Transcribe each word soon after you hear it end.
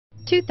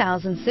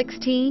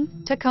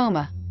2016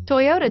 Tacoma.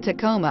 Toyota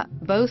Tacoma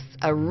boasts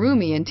a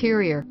roomy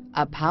interior,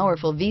 a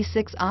powerful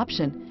V6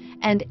 option,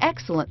 and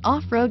excellent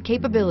off-road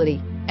capability,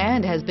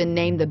 and has been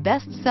named the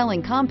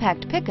best-selling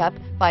compact pickup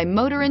by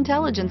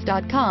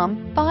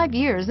MotorIntelligence.com 5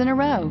 years in a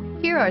row.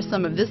 Here are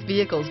some of this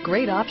vehicle's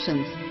great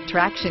options: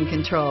 traction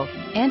control,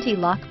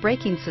 anti-lock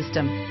braking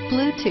system,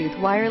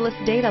 Bluetooth wireless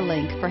data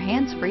link for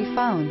hands-free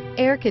phone,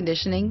 air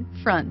conditioning,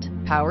 front,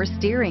 power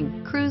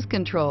steering, cruise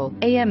control,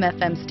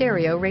 AM/FM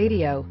stereo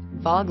radio,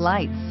 fog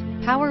lights,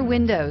 power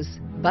windows,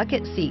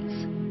 bucket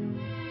seats.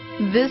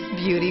 This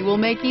beauty will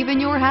make even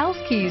your house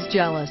keys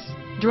jealous.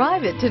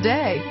 Drive it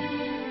today.